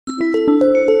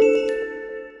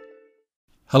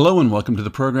Hello and welcome to the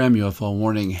program UFO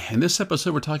Warning. In this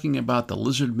episode, we're talking about the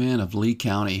Lizard Man of Lee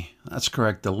County. That's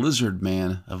correct, the Lizard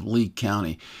Man of Lee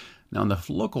County. Now, in the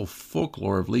local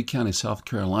folklore of Lee County, South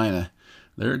Carolina,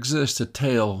 there exists a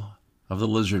tale of the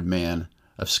Lizard Man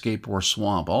of Scape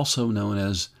Swamp, also known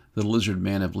as the Lizard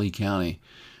Man of Lee County.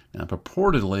 Now,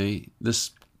 purportedly,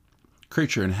 this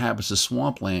creature inhabits the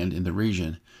swampland in the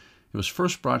region. It was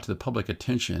first brought to the public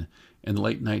attention in the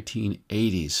late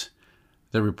 1980s.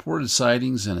 The reported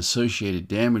sightings and associated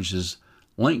damages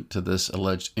linked to this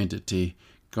alleged entity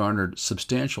garnered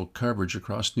substantial coverage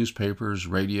across newspapers,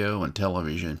 radio, and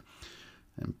television.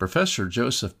 And Professor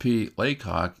Joseph P.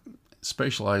 Laycock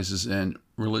specializes in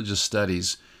religious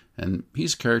studies, and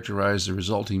he's characterized the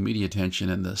resulting media attention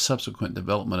and the subsequent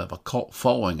development of a cult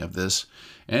following of this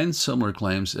and similar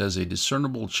claims as a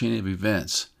discernible chain of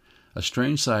events. A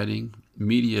strange sighting,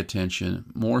 media attention,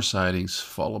 more sightings,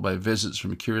 followed by visits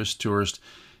from curious tourists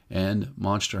and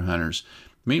monster hunters.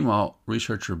 Meanwhile,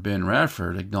 researcher Ben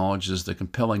Radford acknowledges the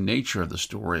compelling nature of the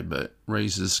story, but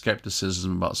raises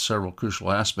skepticism about several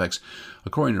crucial aspects.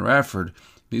 According to Radford,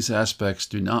 these aspects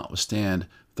do not withstand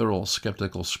thorough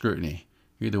skeptical scrutiny.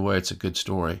 Either way, it's a good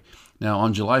story. Now,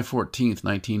 on July 14th,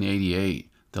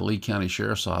 1988, the Lee County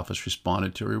Sheriff's Office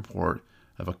responded to a report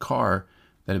of a car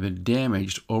that had been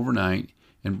damaged overnight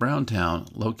in Browntown,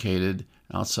 located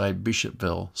outside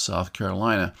Bishopville, South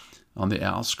Carolina, on the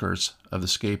outskirts of the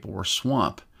Scape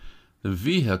Swamp. The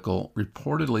vehicle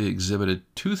reportedly exhibited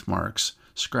tooth marks,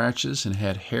 scratches, and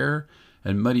had hair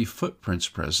and muddy footprints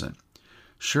present.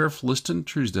 Sheriff Liston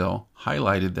Truesdell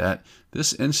highlighted that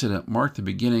this incident marked the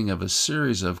beginning of a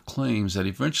series of claims that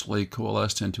eventually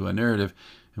coalesced into a narrative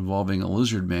involving a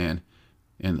lizard man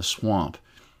in the swamp.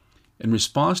 In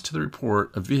response to the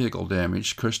report of vehicle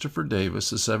damage, Christopher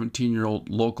Davis, a 17-year-old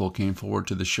local, came forward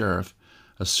to the sheriff,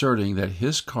 asserting that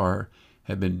his car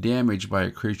had been damaged by a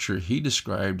creature he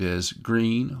described as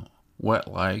green,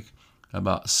 wet-like,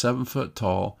 about 7 foot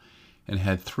tall, and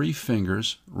had 3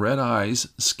 fingers, red eyes,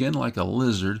 skin like a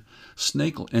lizard,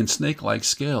 snake-like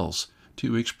scales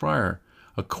 2 weeks prior.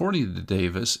 According to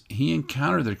Davis, he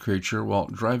encountered the creature while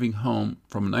driving home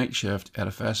from a night shift at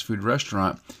a fast food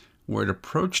restaurant, where it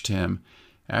approached him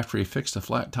after he fixed a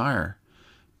flat tire.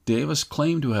 Davis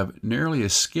claimed to have narrowly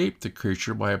escaped the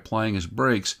creature by applying his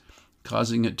brakes,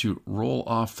 causing it to roll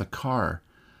off the car.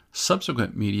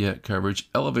 Subsequent media coverage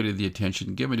elevated the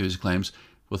attention given to his claims,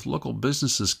 with local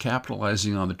businesses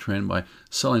capitalizing on the trend by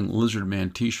selling Lizard Man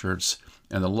t-shirts,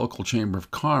 and the local Chamber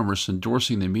of Commerce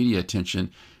endorsing the media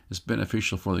attention as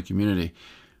beneficial for the community.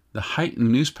 The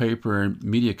heightened newspaper and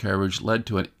media coverage led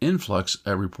to an influx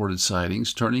of reported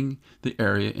sightings, turning the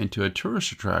area into a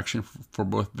tourist attraction for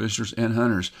both visitors and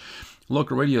hunters.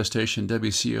 Local radio station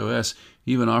WCOS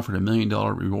even offered $1 million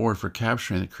reward for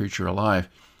capturing the creature alive.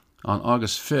 On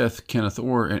August 5th, Kenneth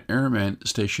Orr, an airman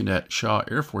stationed at Shaw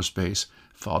Air Force Base,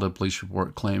 filed a police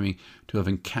report claiming to have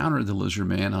encountered the lizard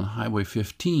man on Highway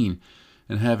 15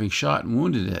 and having shot and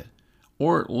wounded it.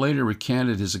 Orr later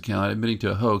recanted his account, admitting to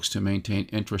a hoax to maintain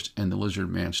interest in the lizard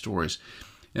man stories.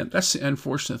 And that's the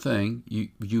unfortunate thing.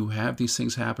 You have these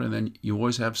things happen, and then you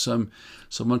always have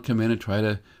someone come in and try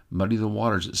to muddy the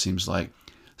waters, it seems like.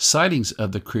 Sightings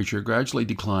of the creature gradually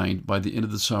declined by the end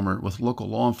of the summer, with local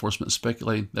law enforcement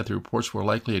speculating that the reports were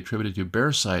likely attributed to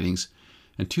bear sightings.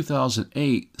 In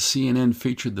 2008, CNN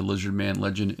featured the lizard man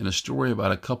legend in a story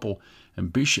about a couple in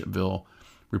Bishopville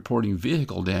reporting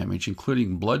vehicle damage,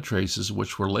 including blood traces,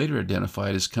 which were later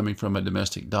identified as coming from a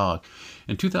domestic dog.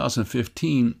 In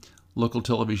 2015, local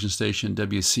television station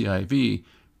WCIV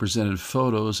presented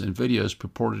photos and videos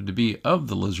purported to be of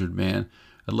the lizard man,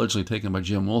 allegedly taken by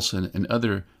Jim Wilson and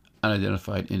other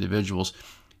unidentified individuals.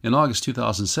 In August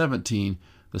 2017,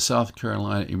 the South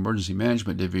Carolina Emergency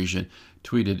Management Division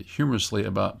tweeted humorously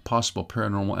about possible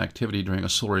paranormal activity during a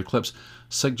solar eclipse,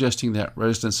 suggesting that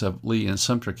residents of Lee and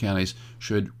Sumter counties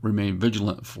should remain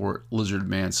vigilant for lizard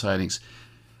man sightings.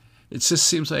 It just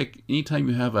seems like anytime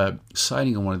you have a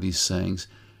sighting on one of these things,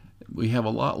 we have a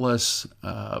lot less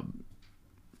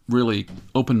really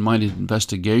open-minded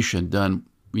investigation done,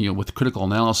 with critical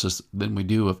analysis than we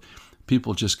do of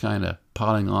people just kind of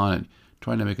piling on and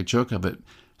trying to make a joke of it.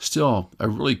 Still, a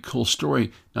really cool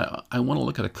story. Now, I want to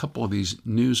look at a couple of these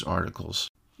news articles.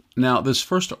 Now, this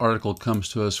first article comes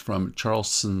to us from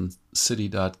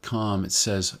charlestoncity.com. It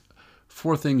says,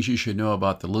 4 things you should know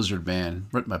about the lizard man,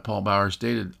 written by Paul Bowers,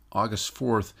 dated August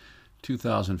 4th,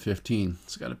 2015.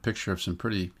 It's got a picture of some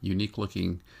pretty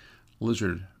unique-looking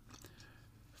lizard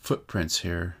footprints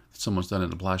here. Someone's done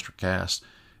in a plaster cast.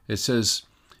 It says,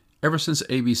 ever since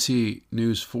ABC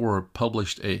News 4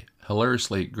 published a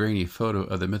hilariously grainy photo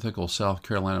of the mythical South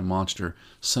Carolina monster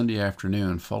Sunday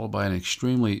afternoon, followed by an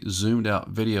extremely zoomed out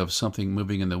video of something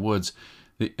moving in the woods,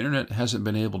 the internet hasn't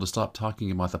been able to stop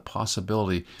talking about the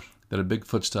possibility that a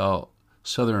Bigfoot-style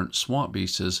southern swamp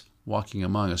beast is walking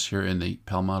among us here in the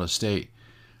Palmetto State.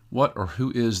 What or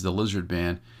who is the Lizard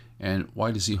Man, and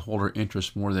why does he hold our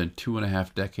interest more than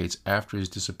 2.5 decades after his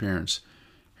disappearance?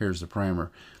 Here's the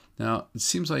primer. Now, it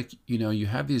seems like, you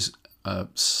have these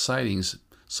sightings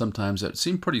sometimes that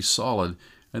seem pretty solid,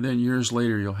 and then years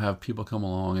later you'll have people come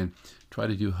along and try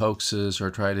to do hoaxes or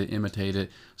try to imitate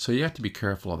it, so you have to be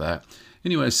careful of that.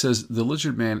 Anyway, it says the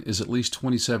Lizard Man is at least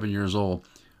 27 years old.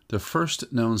 The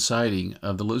first known sighting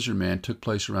of the Lizard Man took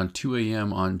place around 2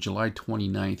 a.m. on July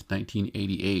 29,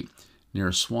 1988, near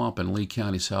a swamp in Lee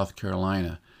County, South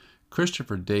Carolina.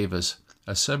 Christopher Davis,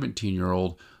 a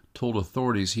 17-year-old, told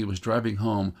authorities he was driving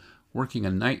home working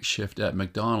a night shift at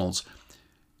McDonald's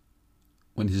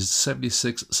when his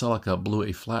 76 Celica blew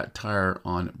a flat tire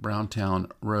on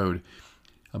Browntown Road,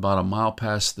 about a mile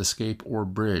past the Scape Ore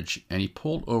Bridge, and he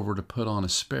pulled over to put on a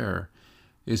spare.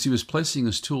 As he was placing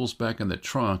his tools back in the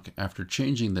trunk after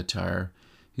changing the tire,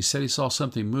 he said he saw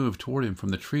something move toward him from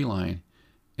the tree line.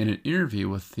 In an interview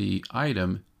with the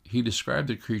item, he described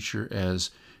the creature as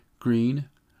green,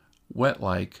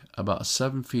 wet-like, about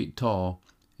 7 feet tall,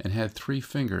 and had 3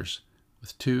 fingers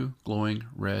with 2 glowing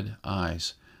red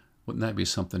eyes. Wouldn't that be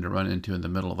something to run into in the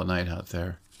middle of the night out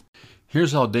there?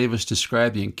 Here's how Davis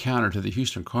described the encounter to the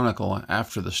Houston Chronicle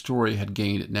after the story had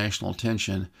gained national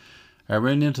attention. I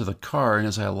ran into the car, and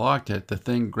as I locked it, the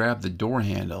thing grabbed the door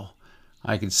handle.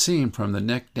 I could see him from the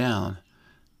neck down.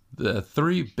 The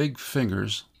 3 big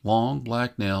fingers, long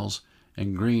black nails,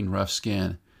 and green rough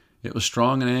skin. It was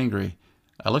strong and angry.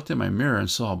 I looked in my mirror and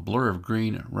saw a blur of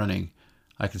green running.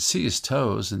 I could see his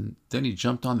toes, and then he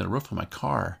jumped on the roof of my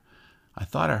car. I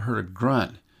thought I heard a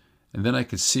grunt, and then I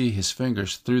could see his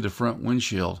fingers through the front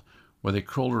windshield where they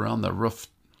curled around the roof.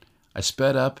 I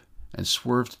sped up and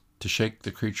swerved to shake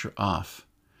the creature off.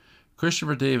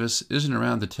 Christopher Davis isn't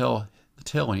around to tell the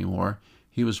tale anymore.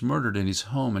 He was murdered in his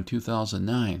home in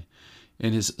 2009.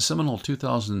 In his seminal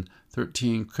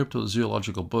 2013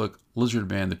 cryptozoological book, Lizard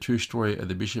Man, The True Story of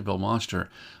the Bishopville Monster,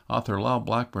 author Lyle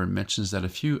Blackburn mentions that a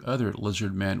few other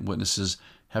Lizard Man witnesses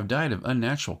have died of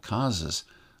unnatural causes,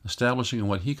 establishing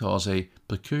what he calls a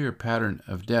peculiar pattern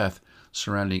of death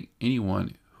surrounding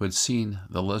anyone who had seen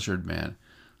the Lizard Man.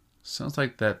 Sounds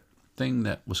like that thing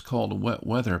that was called wet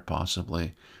weather,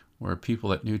 possibly, where people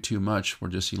that knew too much were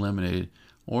just eliminated,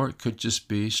 or it could just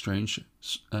be strange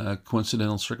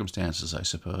coincidental circumstances, I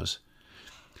suppose.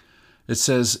 It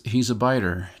says he's a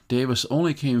biter. Davis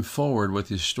only came forward with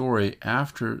his story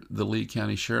after the Lee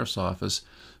County Sheriff's Office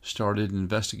started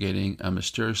investigating a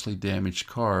mysteriously damaged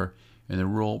car in the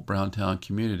rural Browntown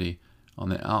community on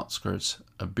the outskirts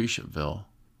of Bishopville.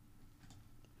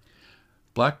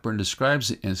 Blackburn describes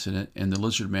the incident in The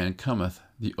Lizard Man Cometh,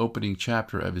 the opening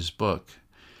chapter of his book.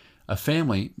 A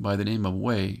family by the name of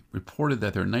Way reported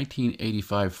that their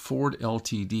 1985 Ford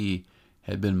LTD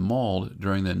had been mauled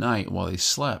during the night while they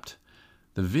slept.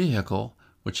 The vehicle,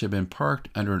 which had been parked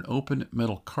under an open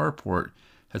metal carport,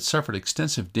 had suffered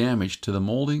extensive damage to the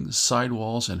molding,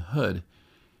 sidewalls, and hood.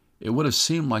 It would have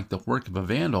seemed like the work of a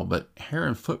vandal, but hair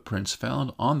and footprints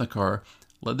found on the car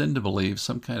led them to believe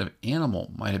some kind of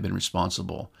animal might have been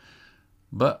responsible.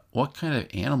 But what kind of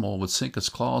animal would sink its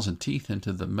claws and teeth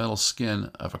into the metal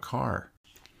skin of a car?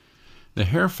 The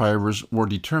hair fibers were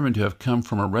determined to have come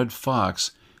from a red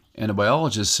fox, and a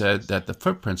biologist said that the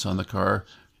footprints on the car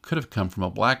could have come from a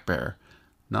black bear,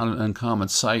 not an uncommon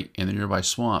sight in the nearby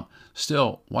swamp.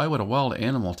 Still, why would a wild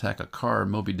animal attack a car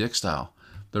Moby Dick style?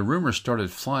 The rumors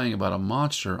started flying about a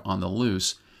monster on the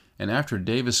loose, and after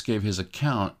Davis gave his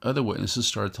account, other witnesses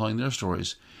started telling their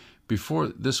stories. Before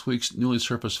this week's newly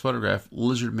surfaced photograph,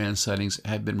 Lizard Man sightings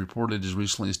had been reported as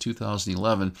recently as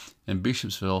 2011 in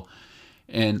Bishopsville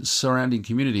and surrounding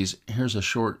communities. Here's a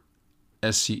short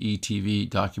SCE TV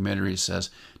documentary, it says.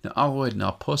 Now, I'll go ahead and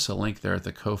I'll post a link there at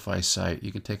the Ko-Fi site.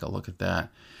 You can take a look at that.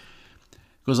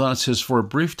 It goes on, it says, for a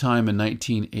brief time in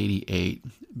 1988,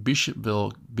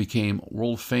 Bishopville became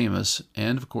world famous,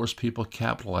 and of course people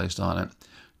capitalized on it.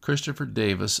 Christopher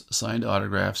Davis signed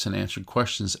autographs and answered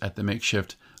questions at the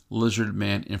makeshift Lizard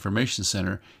Man Information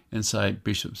Center inside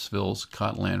Bishopsville's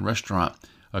Cottonland restaurant.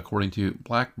 According to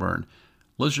Blackburn,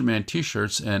 Lizard Man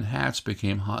t-shirts and hats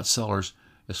became hot sellers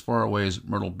as far away as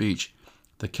Myrtle Beach.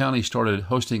 The county started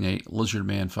hosting a Lizard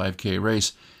Man 5K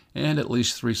race, and at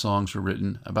least 3 songs were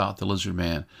written about the Lizard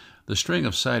Man. The string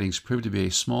of sightings proved to be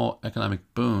a small economic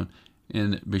boon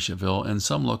in Bishopville, and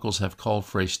some locals have called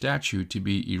for a statue to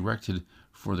be erected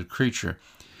for the creature.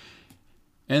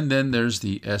 And then there's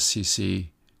the SCC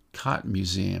Cotton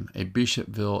Museum, a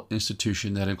Bishopville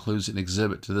institution that includes an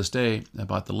exhibit to this day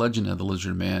about the legend of the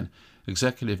Lizard Man.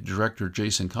 Executive Director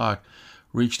Jason Koch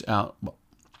reached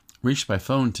by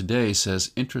phone today,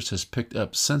 says interest has picked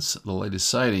up since the latest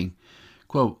sighting.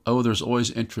 Quote, "Oh, there's always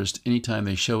interest anytime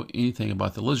they show anything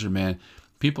about the Lizard Man.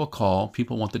 People call,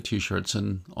 people want the t-shirts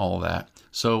and all of that.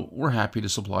 So we're happy to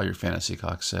supply your fantasy,"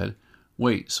 Koch said.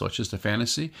 "Wait, so it's just a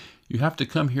fantasy? You have to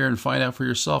come here and find out for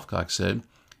yourself," Koch said.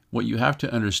 "What you have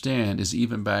to understand is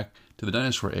even back to the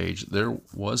dinosaur age, there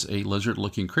was a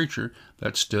lizard-looking creature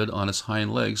that stood on its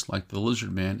hind legs like the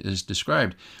Lizard Man is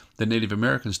described. The Native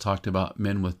Americans talked about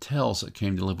men with tails that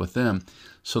came to live with them.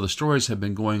 So the stories have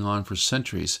been going on for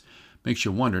centuries. Makes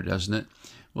you wonder, doesn't it?"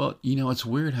 Well, it's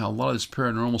weird how a lot of this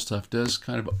paranormal stuff does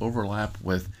kind of overlap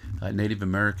with Native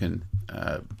American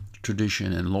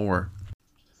tradition and lore.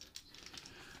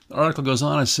 The article goes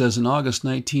on, it says, in August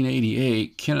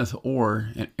 1988, Kenneth Orr,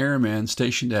 an airman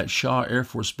stationed at Shaw Air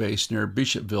Force Base near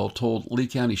Bishopville, told Lee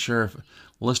County Sheriff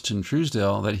Liston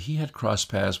Truesdale that he had crossed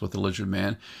paths with the Lizard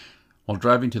Man while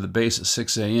driving to the base at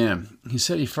 6 a.m. He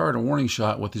said he fired a warning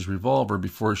shot with his revolver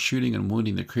before shooting and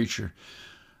wounding the creature.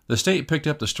 The state picked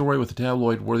up the story with a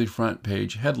tabloid-worthy front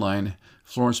page headline,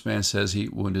 "Florence Man Says He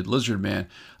Wounded Lizard Man."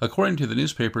 According to the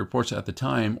newspaper reports at the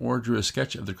time, Orr drew a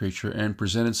sketch of the creature and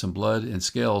presented some blood and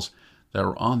scales that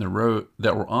were on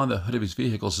the hood of his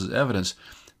vehicle as evidence.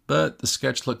 But the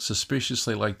sketch looked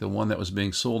suspiciously like the one that was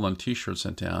being sold on t-shirts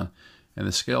in town, and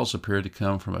the scales appeared to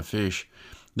come from a fish.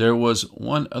 There was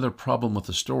one other problem with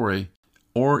the story.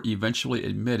 Orr eventually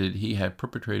admitted he had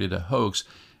perpetrated a hoax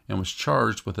and was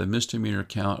charged with a misdemeanor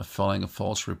count of filing a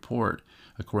false report,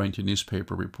 according to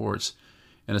newspaper reports.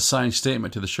 In a signed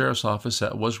statement to the sheriff's office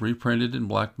that was reprinted in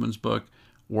Blackman's book,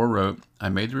 Orr wrote, "I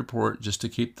made the report just to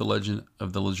keep the legend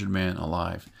of the Lizard Man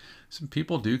alive." Some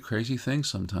people do crazy things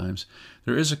sometimes.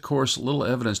 There is, of course, little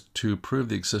evidence to prove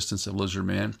the existence of Lizard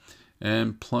Man,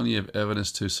 and plenty of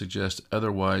evidence to suggest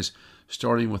otherwise,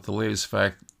 starting with the latest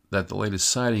fact that the latest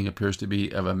sighting appears to be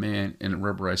of a man in a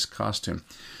rubberized costume.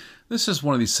 This is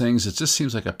one of these things that just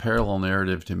seems like a parallel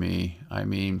narrative to me. I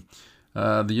mean,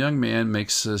 the young man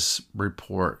makes this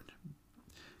report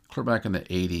clear back in the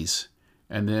 80s.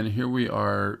 And then here we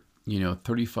are,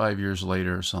 35 years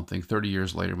later or something, 30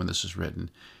 years later when this is written.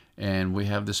 And we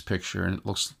have this picture, and it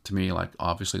looks to me like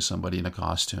obviously somebody in a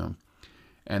costume.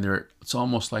 And it's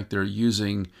almost like they're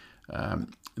using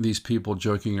these people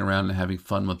joking around and having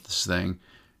fun with this thing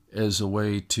as a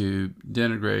way to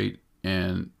denigrate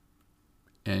and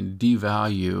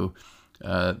devalue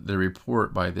the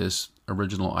report by this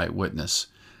original eyewitness.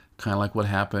 Kind of like what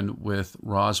happened with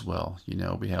Roswell.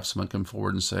 We have someone come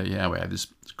forward and say, yeah, we had this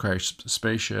crashed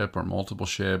spaceship or multiple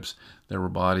ships, there were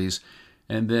bodies.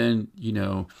 And then,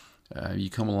 you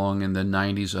come along in the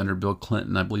 90s under Bill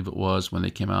Clinton, I believe it was, when they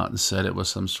came out and said it was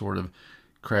some sort of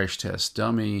crash test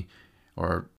dummy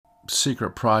or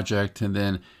secret project. And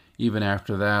then even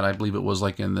after that, I believe it was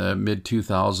like in the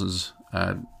mid-2000s,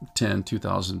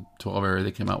 2012 area,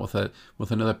 they came out with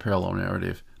another parallel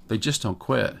narrative. They just don't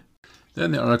quit.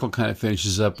 Then the article kind of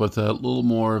finishes up with a little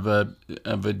more of a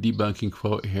debunking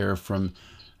quote here from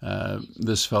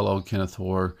this fellow, Kenneth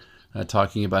Orr,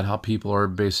 talking about how people are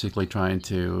basically trying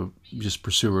to just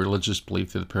pursue a religious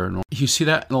belief through the paranormal. You see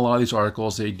that in a lot of these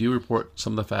articles. They do report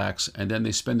some of the facts, and then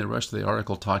they spend the rest of the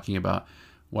article talking about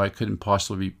why it couldn't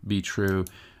possibly be true.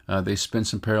 They spin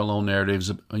some parallel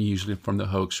narratives, usually from the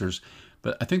hoaxers.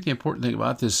 But I think the important thing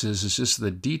about this is just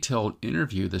the detailed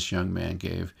interview this young man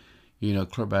gave,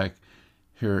 clear back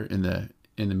here in the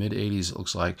mid-'80s, it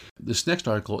looks like. This next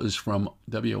article is from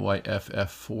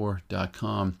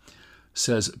WYFF4.com.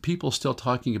 Says, people still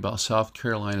talking about South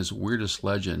Carolina's weirdest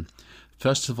legend.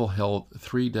 Festival held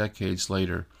 3 decades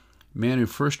later. Man who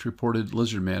first reported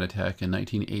Lizard Man attack in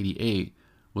 1988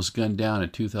 was gunned down in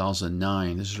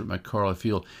 2009. This is from Carla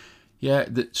Field. Yeah,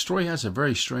 the story has a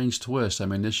very strange twist. I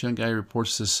mean, this young guy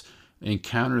reports this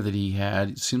encounter that he had.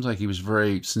 It seems like he was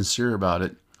very sincere about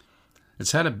it.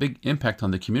 It's had a big impact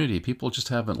on the community. People just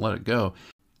haven't let it go.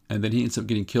 And then he ends up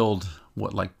getting killed,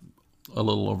 a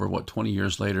little over 20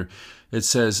 years later. It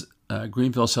says,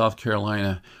 Greenville, South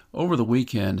Carolina, over the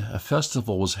weekend, a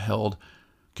festival was held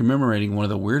commemorating one of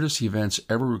the weirdest events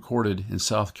ever recorded in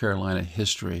South Carolina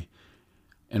history,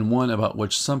 and one about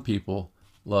which some people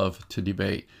love to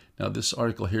debate. Now, this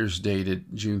article here is dated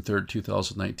June 3rd,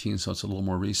 2019, so it's a little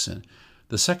more recent.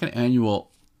 The second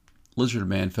annual Lizard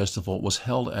Man Festival was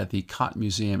held at the Cotton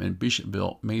Museum in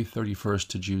Bishopville, May 31st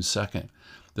to June 2nd.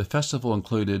 The festival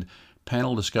included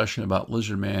panel discussion about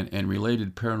Lizard Man and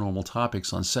related paranormal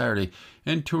topics on Saturday,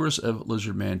 and tours of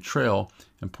Lizard Man Trail,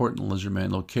 important Lizard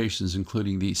Man locations,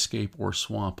 including the Escape or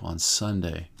Swamp on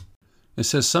Sunday. It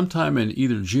says sometime in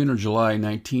either June or July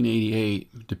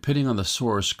 1988, depending on the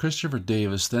source, Christopher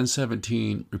Davis, then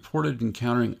 17, reported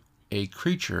encountering a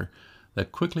creature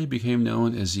that quickly became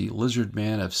known as the Lizard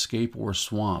Man of Escape or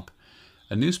Swamp.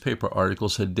 A newspaper article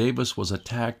said Davis was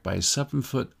attacked by a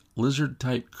 7-foot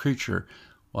lizard-type creature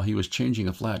while he was changing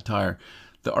a flat tire.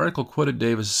 The article quoted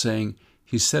Davis as saying,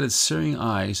 "He said its searing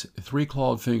eyes,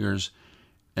 3-clawed fingers,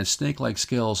 and snake-like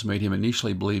scales made him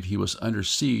initially believe he was under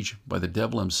siege by the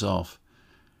devil himself."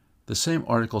 The same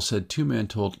article said 2 men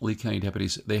told Lee County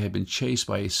deputies they had been chased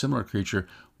by a similar creature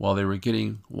while they were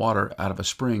getting water out of a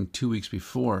spring 2 weeks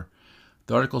before.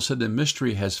 The article said the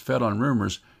mystery has fed on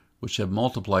rumors, which have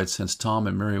multiplied since Tom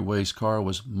and Mary Way's car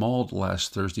was mauled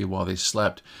last Thursday while they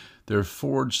slept. Their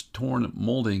Ford's torn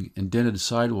molding and dented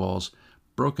sidewalls,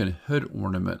 broken hood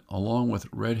ornament, along with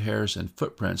red hairs and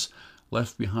footprints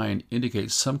left behind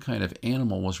indicate some kind of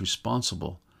animal was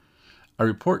responsible. A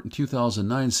report in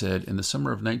 2009 said in the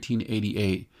summer of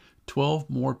 1988, 12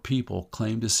 more people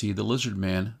claimed to see the Lizard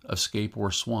Man of Escape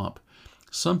or Swamp.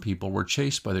 Some people were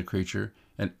chased by the creature,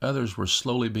 and others were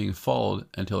slowly being followed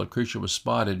until the creature was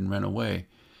spotted and ran away.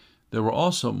 There were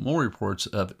also more reports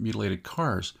of mutilated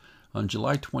cars. On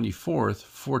July 24th,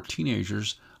 4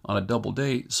 teenagers on a double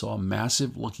date saw a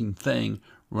massive-looking thing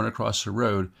run across the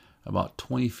road about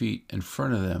 20 feet in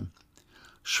front of them.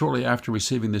 Shortly after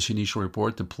receiving this initial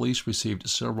report, the police received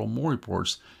several more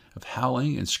reports of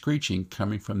howling and screeching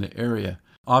coming from the area.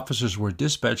 Officers were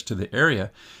dispatched to the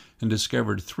area and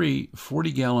discovered 3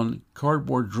 40-gallon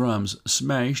cardboard drums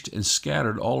smashed and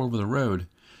scattered all over the road.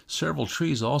 Several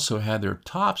trees also had their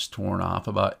tops torn off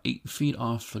about 8 feet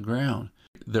off the ground.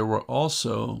 There were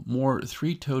also more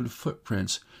 3-toed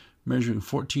footprints measuring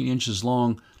 14 inches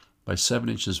long by 7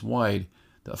 inches wide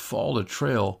that followed a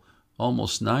trail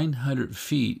almost 900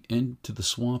 feet into the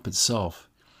swamp itself.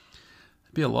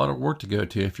 It'd be a lot of work to go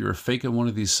to if you were faking one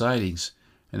of these sightings,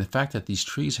 and the fact that these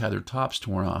trees had their tops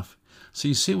torn off. So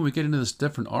you see, when we get into this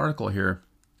different article here,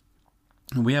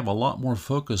 we have a lot more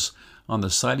focus on the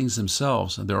sightings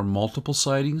themselves. And there are multiple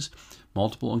sightings,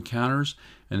 multiple encounters,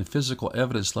 and physical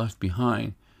evidence left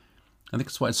behind. I think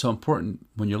that's why it's so important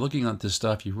when you're looking at this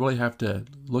stuff. You really have to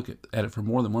look at it from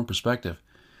more than one perspective.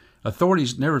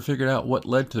 Authorities never figured out what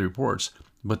led to the reports,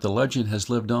 but the legend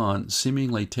has lived on,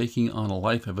 seemingly taking on a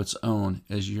life of its own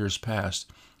as years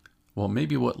passed. Well,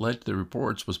 maybe what led to the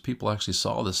reports was people actually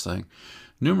saw this thing.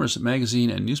 Numerous magazine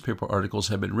and newspaper articles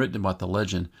have been written about the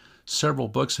legend. Several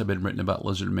books have been written about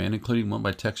Lizard Man, including one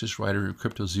by Texas writer and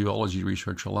cryptozoology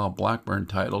researcher Lyle Blackburn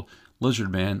titled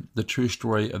Lizard Man, The True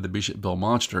Story of the Bishop Bill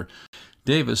Monster.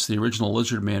 Davis, the original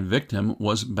Lizard Man victim,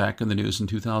 was back in the news in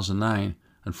 2009.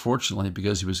 Unfortunately,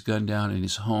 because he was gunned down in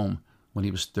his home when he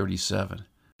was 37.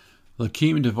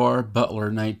 Lakeem Devar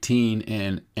Butler, 19,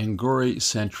 and Angori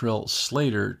Santrell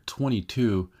Slater,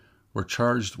 22, were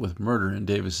charged with murder in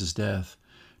Davis's death.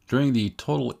 During the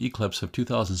total eclipse of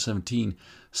 2017,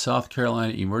 South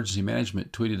Carolina Emergency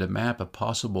Management tweeted a map of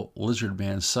possible Lizard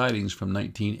Man sightings from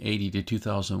 1980 to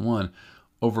 2001,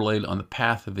 overlaid on the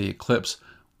path of the eclipse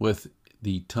with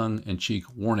the tongue-in-cheek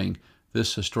warning.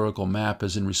 This historical map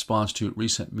is in response to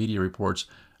recent media reports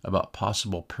about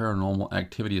possible paranormal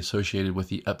activity associated with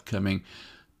the upcoming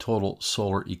total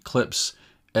solar eclipse.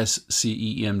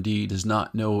 SCEMD does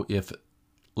not know if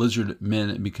lizard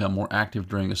men become more active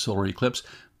during a solar eclipse,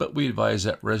 but we advise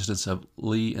that residents of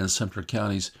Lee and Sumter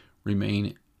counties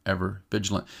remain ever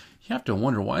vigilant. You have to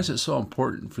wonder, why is it so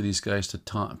important for these guys to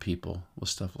taunt people with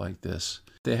stuff like this?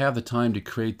 They have the time to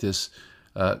create this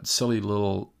silly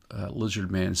little Lizard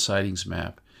Man sightings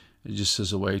map. It just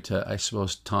as a way to, I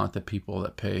suppose, taunt the people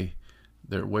that pay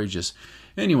their wages.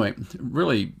 Anyway,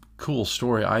 really cool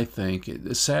story, I think.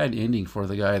 A sad ending for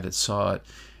the guy that saw it.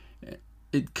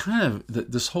 It kind of,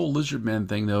 this whole Lizard Man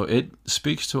thing, though, it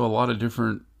speaks to a lot of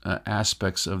different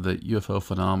aspects of the UFO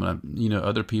phenomena. You know,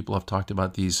 other people have talked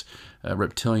about these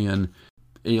reptilian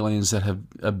aliens that have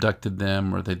abducted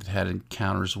them or they've had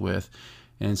encounters with.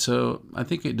 And so I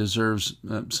think it deserves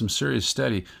some serious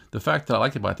study. The fact that I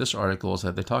like about this article is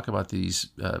that they talk about these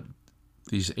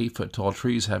 8-foot tall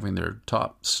trees having their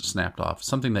tops snapped off,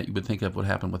 something that you would think of would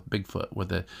happen with Bigfoot, where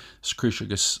the creature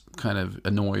gets kind of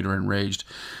annoyed or enraged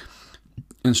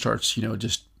and starts,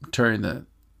 just tearing the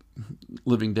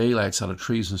living daylights out of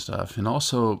trees and stuff. And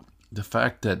also the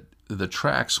fact that the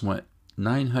tracks went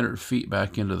 900 feet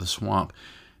back into the swamp.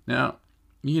 Now,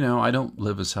 I don't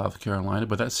live in South Carolina,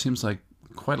 but that seems like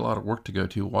quite a lot of work to go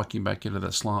to, walking back into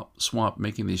that swamp,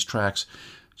 making these tracks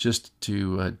just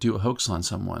to do a hoax on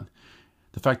someone.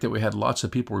 The fact that we had lots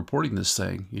of people reporting this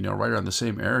thing, right around the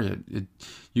same area,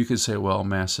 you could say, well,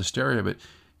 mass hysteria, but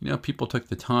people took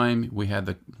the time. We had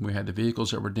the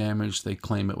vehicles that were damaged. They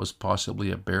claim it was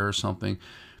possibly a bear or something.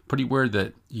 Pretty weird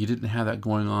that you didn't have that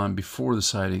going on before the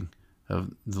sighting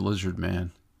of the lizard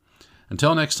man.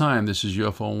 Until next time, this is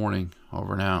UFO Warning,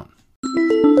 over and out.